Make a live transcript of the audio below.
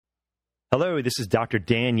Hello, this is Dr.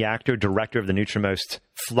 Dan Yachter, Director of the Nutrimost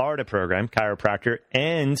Florida program, chiropractor,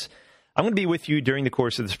 and I'm going to be with you during the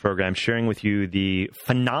course of this program, sharing with you the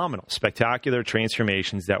phenomenal, spectacular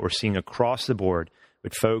transformations that we're seeing across the board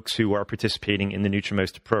with folks who are participating in the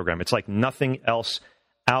Nutrimost program. It's like nothing else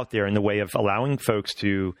out there in the way of allowing folks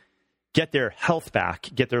to get their health back,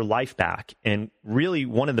 get their life back. And really,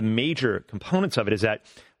 one of the major components of it is that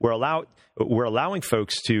we're allowing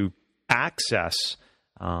folks to access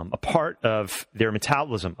a part of their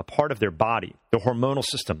metabolism, a part of their body, the hormonal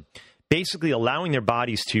system, basically allowing their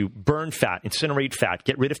bodies to burn fat, incinerate fat,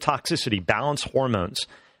 get rid of toxicity, balance hormones,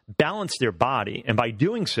 balance their body. And by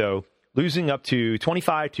doing so, losing up to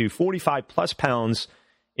 25 to 45 plus pounds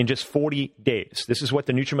in just 40 days. This is what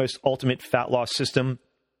the Nutrimost Ultimate Fat Loss System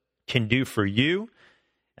can do for you.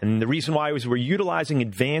 And the reason why is we're utilizing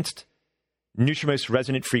advanced Nutrimost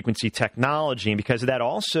resonant frequency technology. And because of that,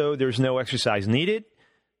 also, there's no exercise needed.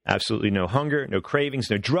 Absolutely no hunger, no cravings,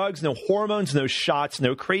 no drugs, no hormones, no shots,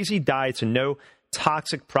 no crazy diets, and no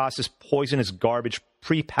toxic processed poisonous garbage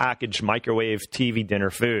prepackaged microwave TV dinner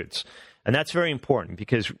foods. And that's very important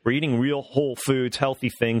because we're eating real whole foods, healthy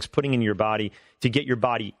things, putting in your body to get your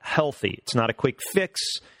body healthy. It's not a quick fix.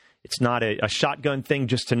 It's not a shotgun thing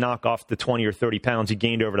just to knock off the 20 or 30 pounds you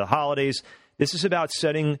gained over the holidays. This is about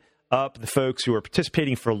setting up the folks who are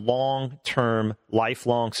participating for long-term,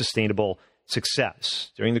 lifelong, sustainable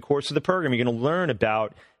success. During the course of the program, you're going to learn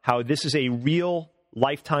about how this is a real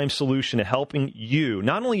lifetime solution to helping you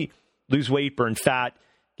not only lose weight, burn fat,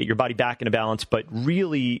 get your body back into balance, but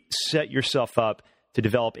really set yourself up to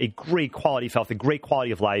develop a great quality of health, a great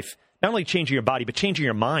quality of life, not only changing your body, but changing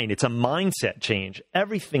your mind. It's a mindset change.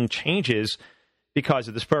 Everything changes because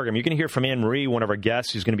of this program. You're going to hear from Anne Marie, one of our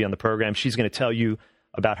guests who's going to be on the program. She's going to tell you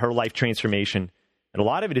about her life transformation. And a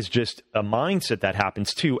lot of it is just a mindset that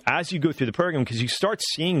happens, too, as you go through the program, because you start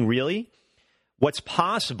seeing really what's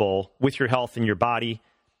possible with your health and your body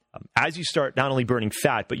as you start not only burning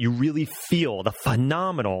fat, but you really feel the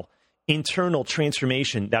phenomenal internal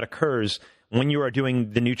transformation that occurs when you are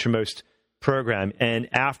doing the Nutrimost program and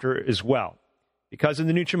after as well. Because of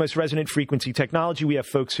the Nutrimost resonant frequency technology, we have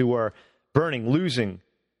folks who are losing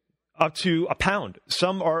up to a pound.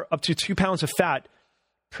 Some are up to 2 pounds of fat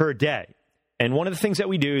per day. And one of the things that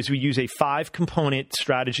we do is we use a 5-component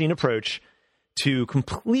strategy and approach to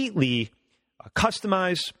completely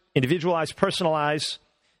customize, individualize, personalize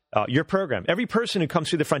your program. Every person who comes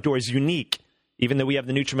through the front door is unique. Even though we have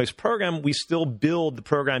the Nutrimost program, we still build the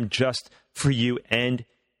program just for you and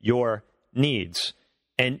your needs.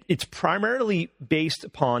 And it's primarily based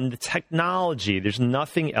upon the technology. There's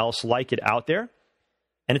nothing else like it out there.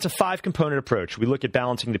 And it's a 5-component approach. We look at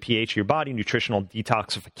balancing the pH of your body, nutritional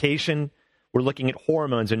detoxification. We're looking at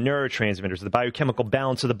hormones and neurotransmitters, the biochemical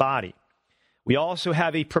balance of the body. We also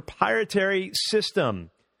have a proprietary system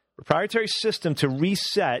to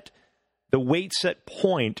reset the weight set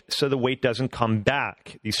point so the weight doesn't come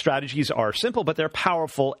back. These strategies are simple, but they're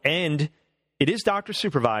powerful, and it is doctor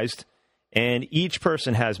supervised. And each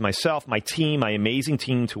person has myself, my team, my amazing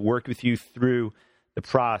team to work with you through the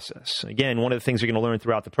process. Again, one of the things you're going to learn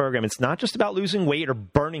throughout the program, it's not just about losing weight or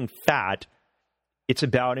burning fat. It's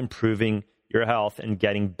about improving your health and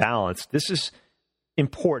getting balanced. This is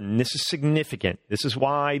important. This is significant. This is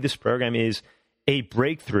why this program is a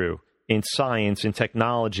breakthrough in science and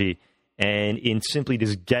technology and in simply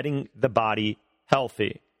just getting the body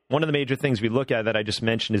healthy. One of the major things we look at that I just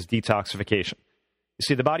mentioned is detoxification. You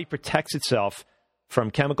see, the body protects itself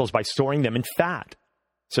from chemicals by storing them in fat.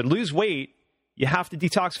 So to lose weight, you have to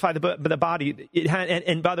detoxify the body.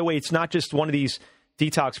 And by the way, it's not just one of these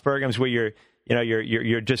detox programs where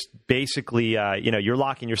you're just basically, you're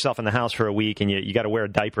locking yourself in the house for a week and you got to wear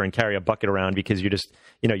a diaper and carry a bucket around because you're just,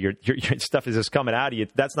 your stuff is just coming out of you.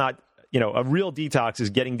 That's not, a real detox is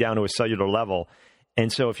getting down to a cellular level.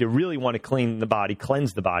 And so if you really want to cleanse the body,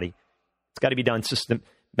 it's got to be done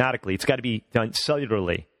systematically. It's got to be done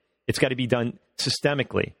cellularly. It's got to be done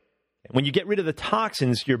systemically. When you get rid of the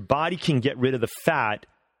toxins, your body can get rid of the fat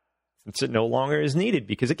since it no longer is needed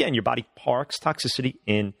because, again, your body parks toxicity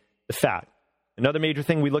in the fat. Another major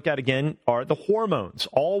thing we look at, again, are the hormones.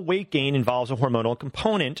 All weight gain involves a hormonal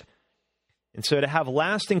component. And so to have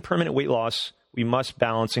lasting permanent weight loss, we must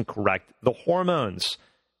balance and correct the hormones.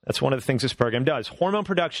 That's one of the things this program does. Hormone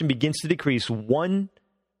production begins to decrease 1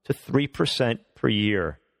 to 3% per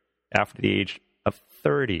year after the age of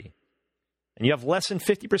 30. And you have less than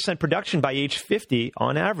 50% production by age 50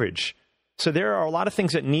 on average. So there are a lot of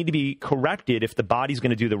things that need to be corrected if the body's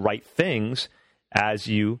going to do the right things as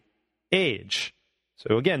you age.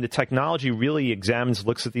 So again, the technology really examines,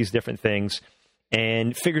 looks at these different things,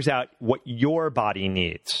 and figures out what your body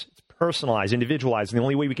needs. It's personalized, individualized. And the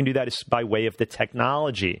only way we can do that is by way of the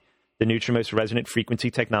technology, the NutriMost resonant frequency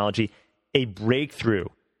technology, a breakthrough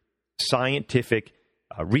scientific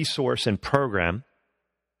resource and program.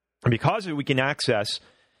 And because of it, we can access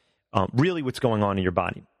really what's going on in your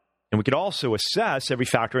body. And we could also assess every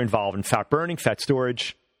factor involved in fat burning, fat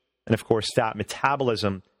storage, and of course, fat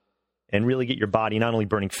metabolism, and really get your body not only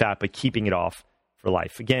burning fat, but keeping it off for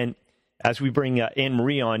life. Again, as we bring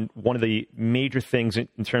Anne-Marie on, one of the major things in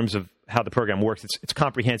terms of how the program works, it's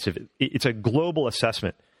comprehensive. It's a global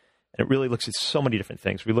assessment, and it really looks at so many different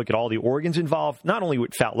things. We look at all the organs involved, not only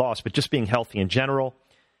with fat loss, but just being healthy in general.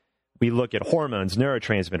 We look at hormones,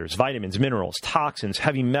 neurotransmitters, vitamins, minerals, toxins,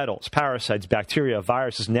 heavy metals, parasites, bacteria,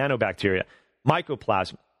 viruses, nanobacteria,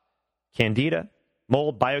 mycoplasma, candida,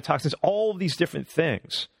 mold, biotoxins. All of these different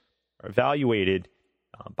things are evaluated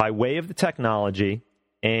by way of the technology.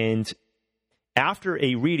 And after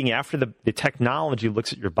a reading, after the technology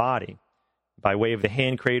looks at your body by way of the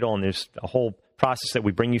hand cradle, and there's a whole process that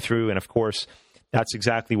we bring you through. And of course, that's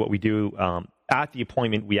exactly what we do. At the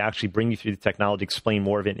appointment, we actually bring you through the technology, explain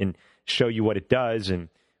more of it, and show you what it does. And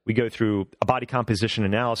we go through a body composition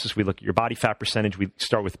analysis. We look at your body fat percentage. We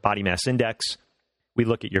start with body mass index. We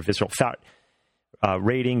look at your visceral fat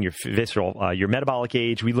rating, your visceral, your metabolic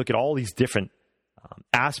age. We look at all these different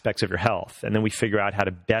aspects of your health, and then we figure out how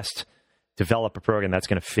to best develop a program that's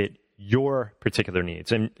going to fit your particular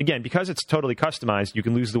needs. And again, because it's totally customized, you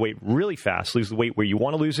can lose the weight really fast, lose the weight where you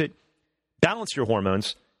want to lose it, balance your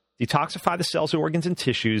hormones, detoxify the cells, organs, and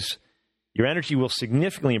tissues. Your energy will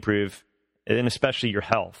significantly improve, and especially your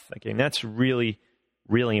health. Okay, and that's really,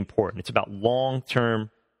 really important. It's about long-term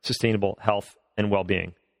sustainable health and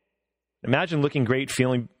well-being. Imagine looking great,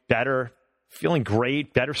 feeling better, feeling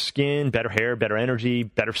great, better skin, better hair, better energy,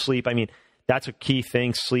 better sleep. I mean, that's a key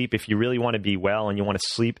thing, sleep. If you really want to be well and you want to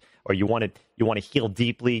sleep, or you want to heal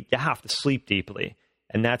deeply, you have to sleep deeply.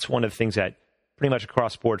 And that's one of the things that pretty much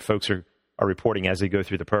across the board folks are reporting as they go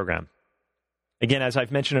through the program. Again, as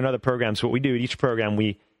I've mentioned in other programs, what we do at each program,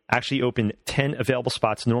 we actually open 10 available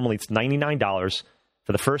spots. Normally it's $99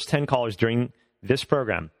 for the first 10 callers during this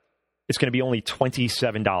program. It's going to be only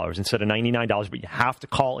 $27 instead of $99, but you have to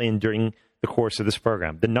call in during the course of this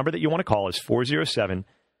program. The number that you want to call is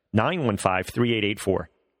 407-915-3884.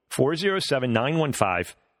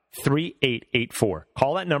 407-915-3884.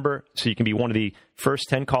 Call that number so you can be one of the first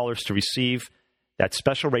 10 callers to receive that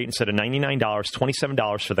special rate instead of $99,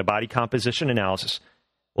 $27 for the body composition analysis.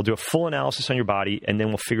 We'll do a full analysis on your body, and then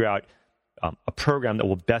we'll figure out a program that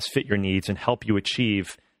will best fit your needs and help you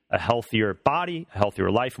achieve a healthier body, a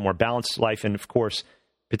healthier life, a more balanced life, and of course,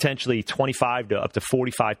 potentially 25 to up to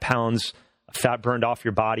 45 pounds of fat burned off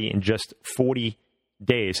your body in just 40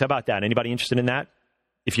 days. How about that? Anybody interested in that?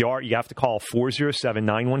 If you are, you have to call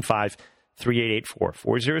 407-915-3884.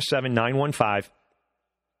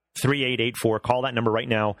 407-915-3884. Call that number right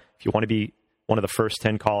now if you want to be one of the first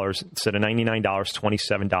 10 callers instead of $99,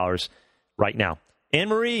 $27 right now.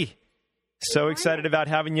 Anne-Marie, so excited about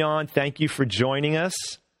having you on. Thank you for joining us.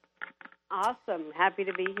 Awesome. Happy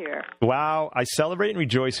to be here. Wow. I celebrate and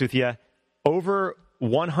rejoice with you. Over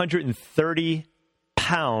 130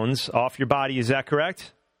 pounds off your body. Is that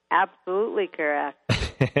correct? Absolutely correct.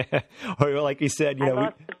 Or like you said, I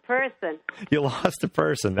lost a person. You lost a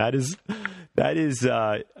person. That's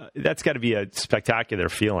got to be a spectacular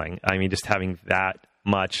feeling. I mean, just having that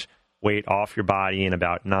much weight off your body in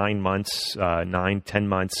about 9 months, 10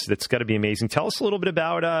 months. That's got to be amazing. Tell us a little bit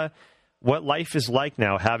about what life is like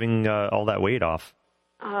now, having all that weight off.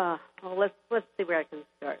 Well, let's see where I can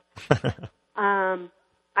start.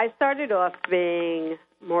 I started off being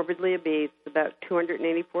morbidly obese, about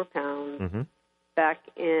 284 pounds, back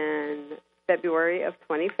in February of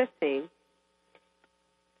 2015.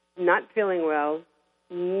 Not feeling well.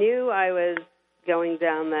 Knew I was going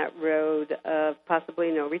down that road of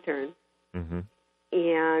possibly no return.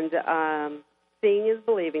 And seeing is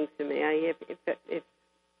believing to me. If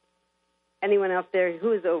anyone out there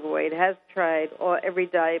who is overweight has tried every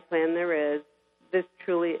diet plan there is, this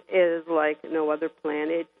truly is like no other plan.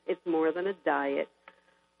 It's more than a diet.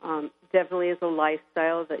 Definitely is a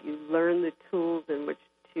lifestyle that you learn the tools in which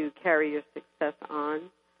to carry your success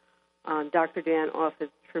on. Dr. Dan offers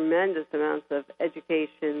tremendous amounts of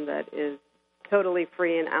education that is totally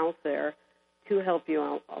free and out there to help you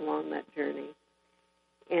out along that journey.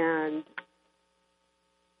 And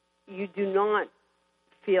you do not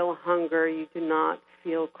feel hunger. You do not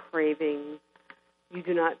feel cravings. You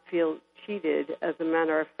do not feel cheated. As a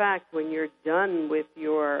matter of fact, when you're done with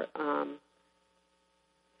your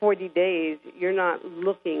 40 days, you're not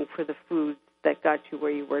looking for the food that got you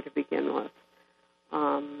where you were to begin with.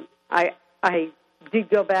 I did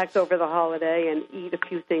go back over the holiday and eat a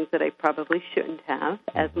few things that I probably shouldn't have,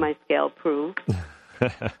 as my scale proved.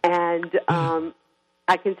 And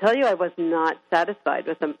I can tell you I was not satisfied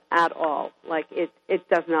with them at all. Like, it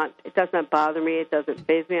does not bother me. It doesn't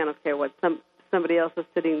faze me. I don't care what somebody else is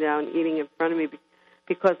sitting down eating in front of me,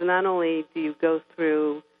 because not only do you go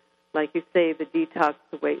through, like you say, the detox,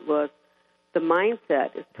 the weight loss, the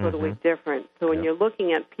mindset is totally different. So when you're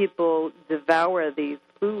looking at people devour these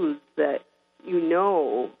foods that you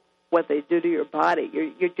know what they do to your body,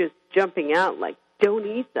 you're just jumping out like, don't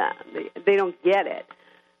eat them. They don't get it.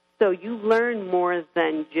 So you learn more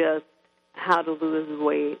than just how to lose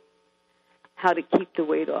weight, how to keep the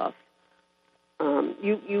weight off.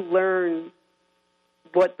 You learn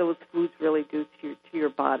what those foods really do to your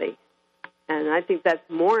body. And I think that's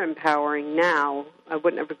more empowering now. I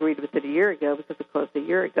wouldn't have agreed with it a year ago, because, of course, a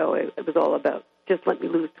year ago it was all about just let me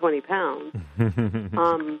lose 20 pounds.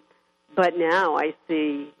 But now I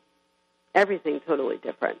see everything totally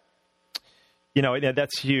different. You know,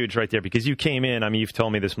 that's huge right there, because you came in, I mean, you've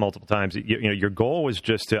told me this multiple times, you know, your goal was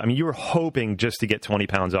just to, I mean, you were hoping just to get 20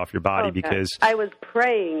 pounds off your body, because I was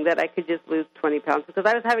praying that I could just lose 20 pounds, because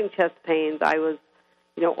I was having chest pains. I was,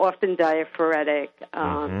 you know, often diaphoretic.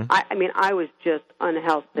 I mean, I was just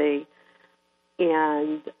unhealthy,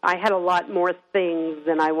 and I had a lot more things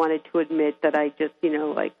than I wanted to admit that I just, you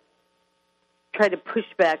know, like, tried to push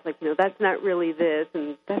back, like, you know, that's not really this,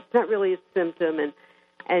 and that's not really a symptom, and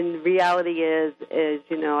reality is,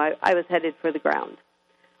 you know, I was headed for the ground,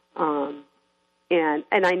 and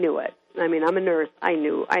I knew it. I mean, I'm a nurse. I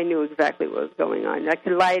knew exactly what was going on. I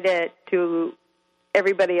could lie to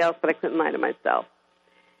everybody else, but I couldn't lie to myself.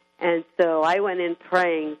 And so I went in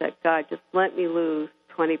praying that, God, just let me lose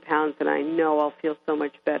 20 pounds, and I know I'll feel so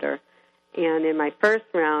much better. And in my first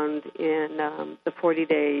round, in the 40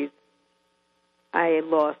 days, I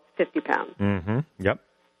lost 50 pounds. Yep.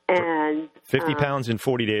 And 50 pounds in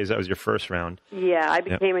 40 days, that was your first round. Yeah, I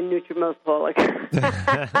became a Nutrimosaholic.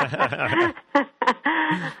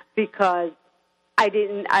 Because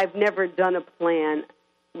I've never done a plan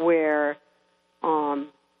where, one,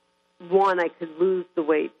 I could lose the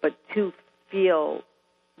weight, but two, feel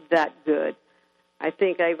that good. I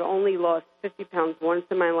think I've only lost 50 pounds once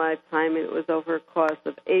in my lifetime, and it was over a course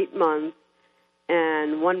of 8 months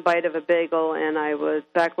and one bite of a bagel, and I was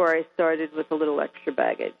back where I started with a little extra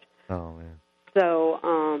baggage. Oh, man. So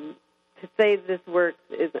to say this works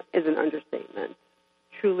is an understatement.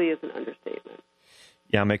 Truly is an understatement.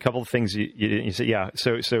 Yeah, I mean, a couple of things you said. Yeah,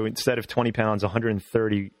 so instead of 20 pounds,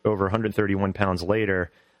 131 pounds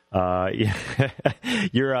later,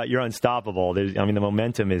 you're unstoppable. I mean, the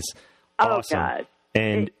momentum is awesome. Oh, God.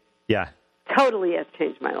 And yeah, totally has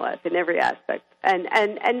changed my life in every aspect. And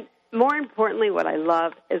more importantly, what I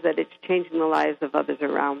love is that it's changing the lives of others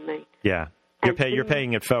around me. Yeah. You're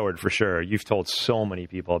paying it forward for sure. You've told so many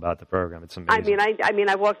people about the program. It's amazing. I mean,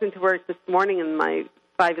 I walked into work this morning, and my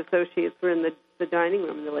 5 associates were in the dining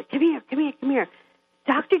room, and they're like, "Come here.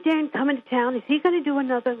 Dr. Dan coming to town. Is he going to do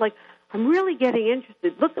another? Like, I'm really getting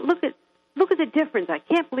interested. Look at the difference. I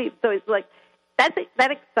can't believe." So it's like that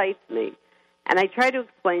excites me, and I try to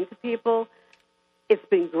explain to people it's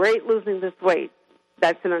been great losing this weight.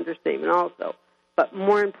 That's an understatement also. But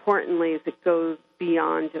more importantly is it goes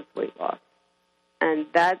beyond just weight loss. And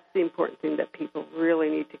that's the important thing that people really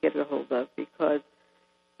need to get a hold of, because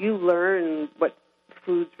you learn what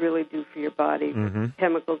foods really do for your body, what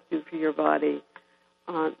chemicals do for your body.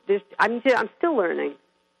 I'm still learning.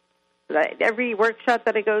 Every workshop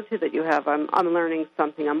that I go to that you have, I'm learning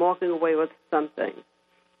something. I'm walking away with something.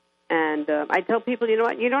 And I tell people, you know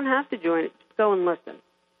what, you don't have to join it. Just go and listen.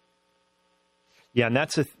 Yeah, and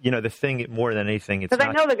that's the thing more than anything. Because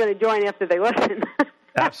I know they're going to join after they listen.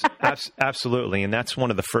 Absolutely, and that's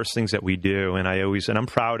one of the first things that we do. And I'm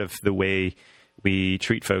proud of the way we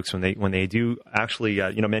treat folks when they do actually.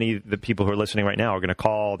 Many of the people who are listening right now are going to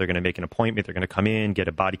call. They're going to make an appointment. They're going to come in, get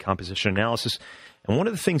a body composition analysis. And one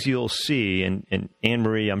of the things you'll see, and Anne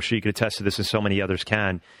Marie, I'm sure you could attest to this, and so many others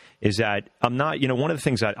can, is that I'm not. One of the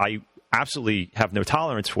things that I absolutely have no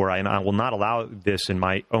tolerance for, and I will not allow this in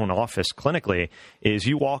my own office clinically, is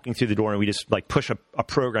you walking through the door and we just like push a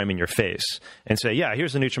program in your face and say, yeah,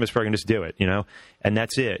 here's the NutriMist program, just do it, and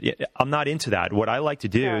that's it. I'm not into that. What I like to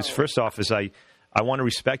do is, first off, is I want to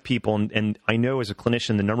respect people, and I know as a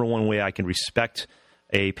clinician, the number one way I can respect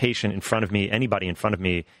a patient in front of me, anybody in front of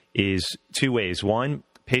me, is two ways. One,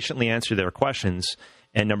 patiently answer their questions,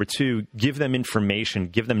 And number two, give them information,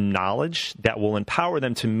 give them knowledge that will empower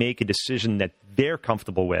them to make a decision that they're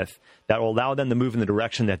comfortable with, that will allow them to move in the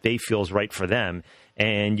direction that they feel is right for them.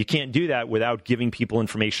 And you can't do that without giving people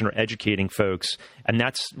information or educating folks. And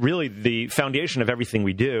that's really the foundation of everything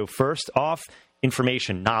we do. First off,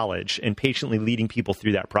 information, knowledge, and patiently leading people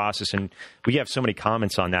through that process. And we have so many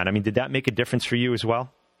comments on that. I mean, did that make a difference for you as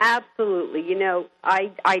well? Absolutely. You know, I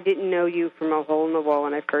didn't know you from a hole in the wall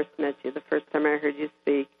when I first met you, the first time I heard you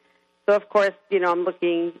speak. So, of course, you know, I'm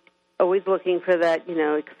always looking for that, you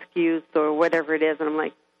know, excuse or whatever it is. And I'm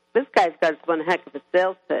like, this guy's got one heck of a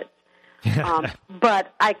sales pitch.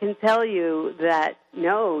 But I can tell you that,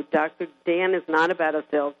 no, Dr. Dan is not about a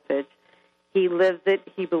sales pitch. He lives it.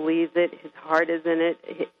 He believes it. His heart is in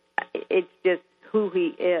it. It's just who he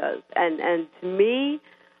is. And to me,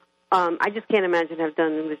 I just can't imagine I've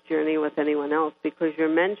done this journey with anyone else, because your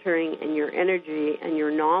mentoring and your energy and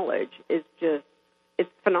your knowledge is just, it's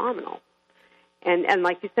phenomenal. And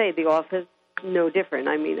like you say, the office, no different.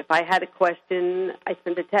 I mean, if I had a question, I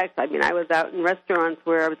sent a text. I mean, I was out in restaurants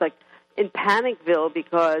where I was like in Panicville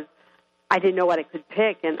because I didn't know what I could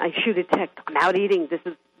pick, and I shoot a text. I'm out eating.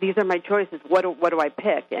 These are my choices. What do I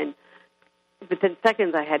pick? And within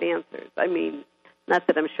seconds, I had answers. I mean, not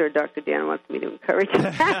that I'm sure Dr. Dan wants me to encourage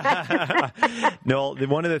that. No,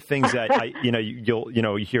 one of the things that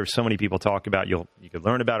you hear so many people talk about, you could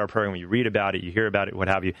learn about our program, you read about it, you hear about it, what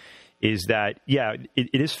have you, is that, yeah, it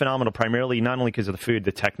is phenomenal, primarily not only because of the food,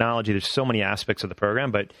 the technology. There's so many aspects of the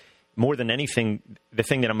program, but more than anything, the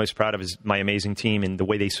thing that I'm most proud of is my amazing team and the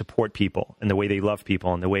way they support people and the way they love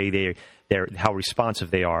people and the way they're how responsive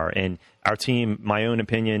they are. And our team, my own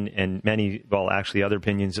opinion and actually other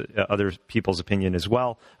opinions, other people's opinion as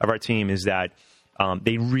well of our team, is that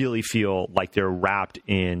they really feel like they're wrapped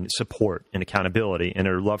in support and accountability and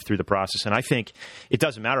are loved through the process. And I think it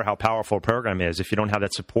doesn't matter how powerful a program is. If you don't have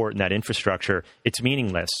that support and that infrastructure, it's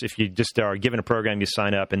meaningless. If you just are given a program, you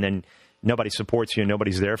sign up, and then nobody supports you and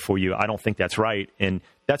nobody's there for you, I don't think that's right. And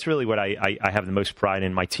that's really what I have the most pride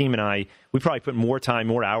in. My team and I, we probably put more time,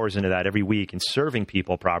 more hours into that every week in serving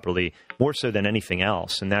people properly, more so than anything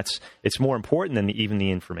else. And it's more important than even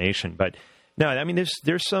the information. But no, I mean,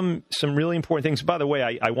 there's some really important things. By the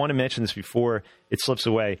way, I want to mention this before it slips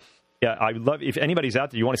away. Yeah, I would love, if anybody's out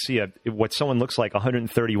there, you want to see what someone looks like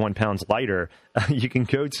 131 pounds lighter, you can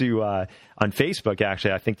go to, on Facebook,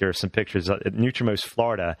 actually, I think there are some pictures at Nutrimost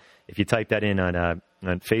Florida. If you type that in on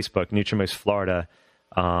Facebook, Nutrimost Florida,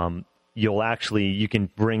 you can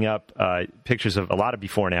bring up pictures of a lot of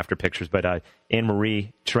before and after pictures, but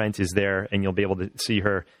Anne-Marie Trent is there, and you'll be able to see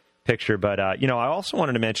her picture. But, I also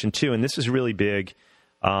wanted to mention, too, and this is really big,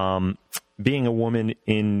 being a woman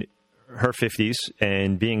in her 50s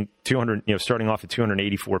and being 200, starting off at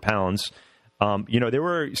 284 pounds, there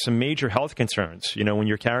were some major health concerns, when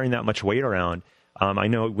you're carrying that much weight around. I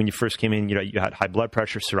know when you first came in, you had high blood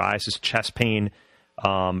pressure, psoriasis, chest pain,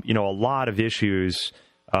 a lot of issues.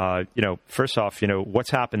 First off, what's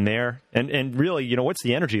happened there? And really, what's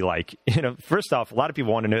the energy like? First off, a lot of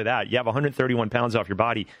people want to know that. You have 131 pounds off your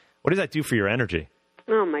body. What does that do for your energy?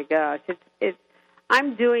 Oh, my gosh.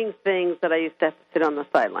 I'm doing things that I used to have to sit on the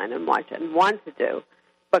sideline and watch and want to do,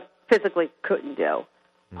 but physically couldn't do.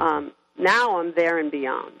 Mm-hmm. Now I'm there and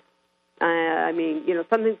beyond. I mean,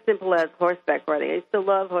 something simple as horseback riding. I still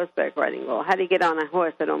love horseback riding. Well, how do you get on a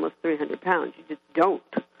horse at almost 300 pounds? You just don't.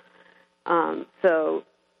 So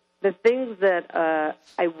the things that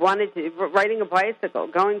I wanted to, riding a bicycle,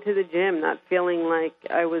 going to the gym, not feeling like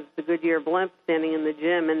I was the Goodyear blimp standing in the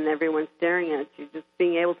gym and everyone staring at you, just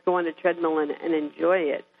being able to go on a treadmill and enjoy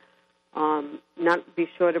it, not be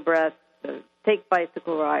short of breath, take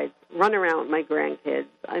bicycle rides, run around with my grandkids.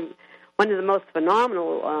 One of the most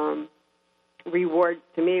phenomenal rewards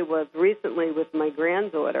to me was recently with my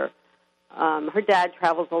granddaughter. Her dad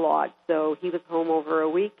travels a lot, so he was home over a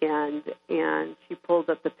weekend, and she pulled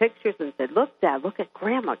up the pictures and said, "Look, Dad, look at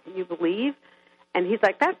Grandma. Can you believe?" And he's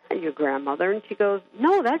like, "That's not your grandmother." And she goes,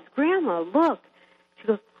 "No, that's Grandma. Look." She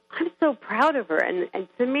goes, "I'm so proud of her." And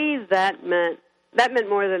to me, that meant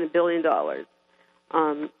more than $1 billion.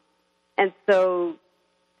 And so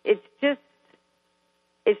it's just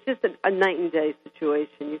a night and day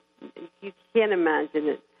situation. You can't imagine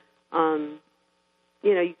it.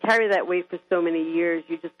 You carry that weight for so many years,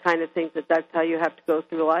 you just kind of think that that's how you have to go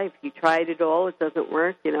through life. You tried it all, it doesn't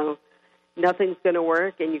work, nothing's going to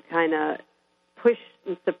work, and you kind of push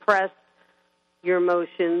and suppress your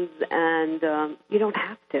emotions, and you don't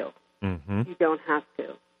have to. Mm-hmm. You don't have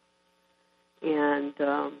to. And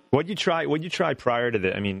what'd you try prior to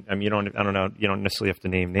that? I mean, I don't know. You don't necessarily have to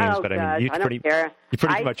name names, but I mean, I don't care. You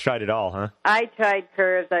pretty much tried it all, huh? I tried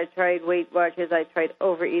Curves. I tried Weight Watchers. I tried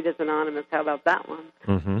Overeaters Anonymous. How about that one?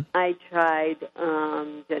 Mm-hmm. I tried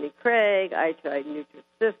Jenny Craig. I tried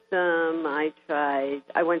Nutrisystem.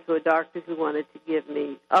 I went to a doctor who wanted to give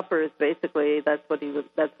me uppers. Basically, that's what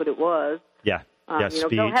it was. Yeah.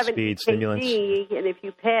 Speed, stimulants. And if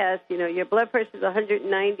you pass, your blood pressure is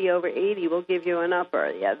 190 over 80, we'll give you an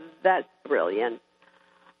upper. Yeah, that's brilliant.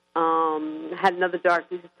 Had another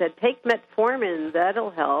doctor who said, take metformin,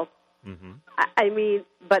 that'll help. Mm-hmm. I mean,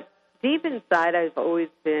 but deep inside, I've always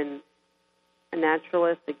been a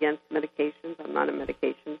naturalist against medications. I'm not a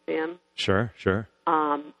medication fan. Sure.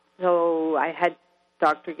 So I had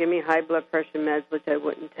doctor give me high blood pressure meds, which I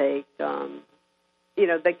wouldn't take.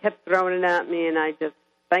 They kept throwing it at me, and I just,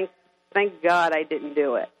 thank God I didn't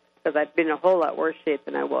do it, because I'd been in a whole lot worse shape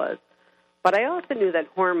than I was. But I also knew that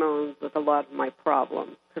hormones was a lot of my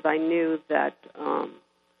problem, because I knew that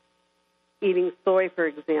eating soy, for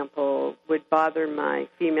example, would bother my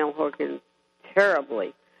female organs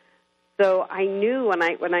terribly. So I knew when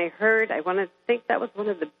I heard, I want to think that was one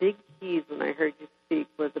of the big keys when I heard you speak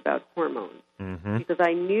was about hormones. Mm-hmm. Because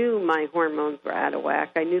I knew my hormones were out of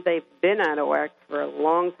whack. I knew they've been out of whack for a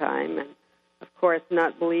long time. And, of course,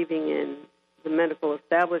 not believing in the medical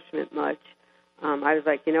establishment much, I was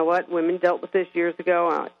like, you know what? Women dealt with this years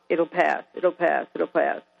ago. It'll pass. And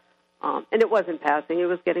it wasn't passing. It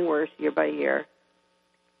was getting worse year by year.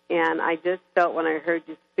 And I just felt when I heard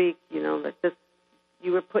you speak, that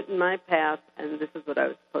you were put in my path, and this is what I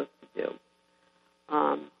was supposed to do.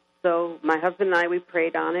 So my husband and I, we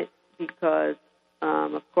prayed on it because,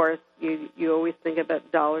 of course, you always think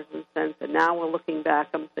about dollars and cents. And now we're looking back,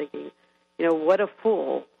 I'm thinking, what a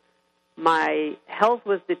fool. My health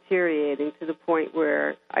was deteriorating to the point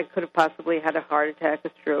where I could have possibly had a heart attack,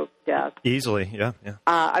 a stroke, death. Easily, yeah.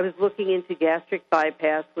 I was looking into gastric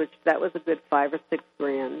bypass, which that was a good $5,000 or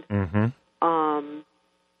 $6,000. Mm-hmm.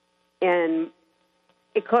 And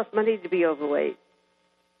it costs money to be overweight,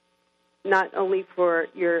 not only for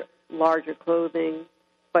your larger clothing,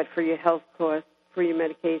 but for your health costs, for your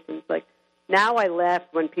medications. Like, now I laugh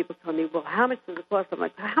when people tell me, well, how much does it cost? I'm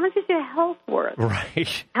like, how much is your health worth?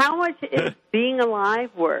 Right. How much is being alive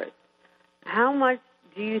worth? How much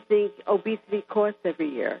do you think obesity costs every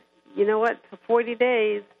year? You know what? For 40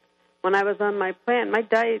 days, when I was on my plan, my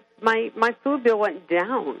diet, my food bill went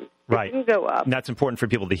down. Right. It didn't go up. And that's important for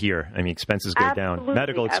people to hear. I mean, expenses go down.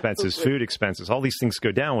 Medical expenses, food expenses, all these things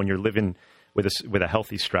go down when you're living with a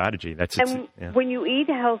healthy strategy. When you eat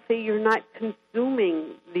healthy, you're not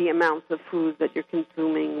consuming the amounts of food that you're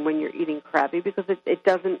consuming when you're eating crappy, because it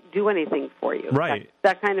doesn't do anything for you. Right.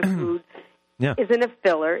 That kind of food isn't a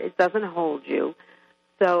filler. It doesn't hold you.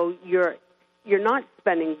 So you're not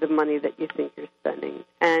spending the money that you think you're spending.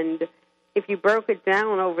 And if you broke it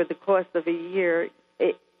down over the course of a year,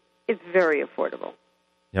 it's very affordable.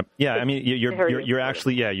 Yep. Yeah. I mean, you're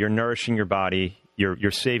actually you're nourishing your body.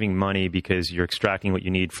 You're saving money because you're extracting what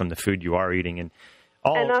you need from the food you are eating, and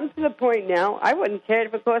I'm to the point now. I wouldn't care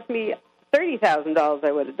if it cost me $30,000.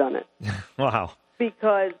 I would have done it. Wow.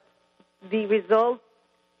 Because the results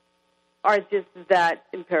are just that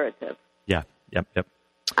imperative. Yeah. Yep.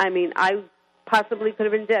 I mean, I possibly could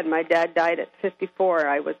have been dead. My dad died at 54.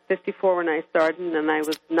 I was 54 when I started, and I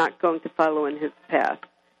was not going to follow in his path.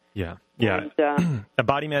 Yeah. And, a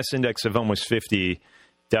body mass index of almost 50,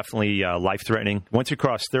 definitely life-threatening. Once you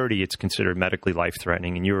cross 30, it's considered medically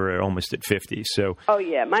life-threatening, and you were almost at 50. So. Oh,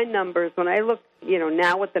 yeah. My numbers, when I look,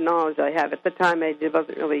 now with the knowledge I have, at the time I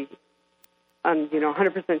wasn't really,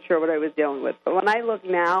 100% sure what I was dealing with. But when I look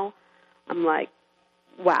now, I'm like,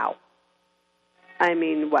 wow. I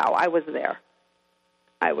mean, wow, I was there.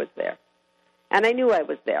 And I knew I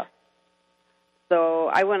was there. So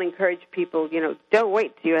I want to encourage people, don't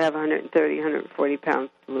wait till you have 130, 140 pounds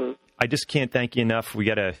to lose. I just can't thank you enough. We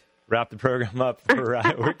got to wrap the program up.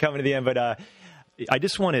 We're coming to the end. But I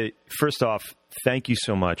just want to, first off, thank you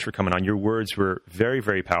so much for coming on. Your words were very,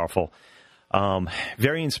 very powerful,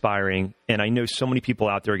 very inspiring. And I know so many people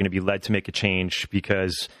out there are going to be led to make a change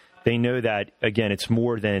because they know that, again, it's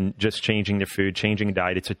more than just changing their food, changing a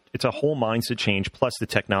diet. It's a whole mindset change, plus the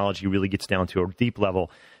technology really gets down to a deep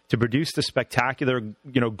level to produce the spectacular,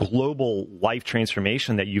 global life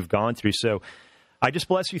transformation that you've gone through. So I just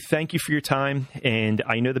bless you. Thank you for your time. And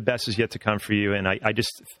I know the best is yet to come for you. And I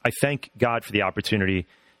thank God for the opportunity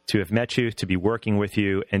to have met you, to be working with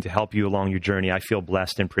you, and to help you along your journey. I feel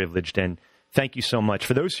blessed and privileged. And thank you so much.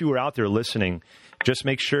 For those who are out there listening, just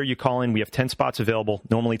make sure you call in. We have 10 spots available.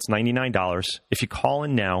 Normally it's $99. If you call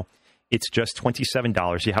in now, It's just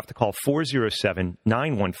 $27. You have to call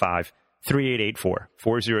 407-915-3884.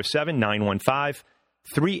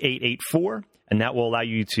 407-915-3884. And that will allow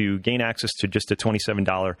you to gain access to just a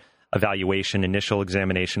 $27 evaluation, initial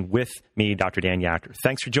examination with me, Dr. Dan Yachter.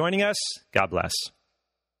 Thanks for joining us. God bless.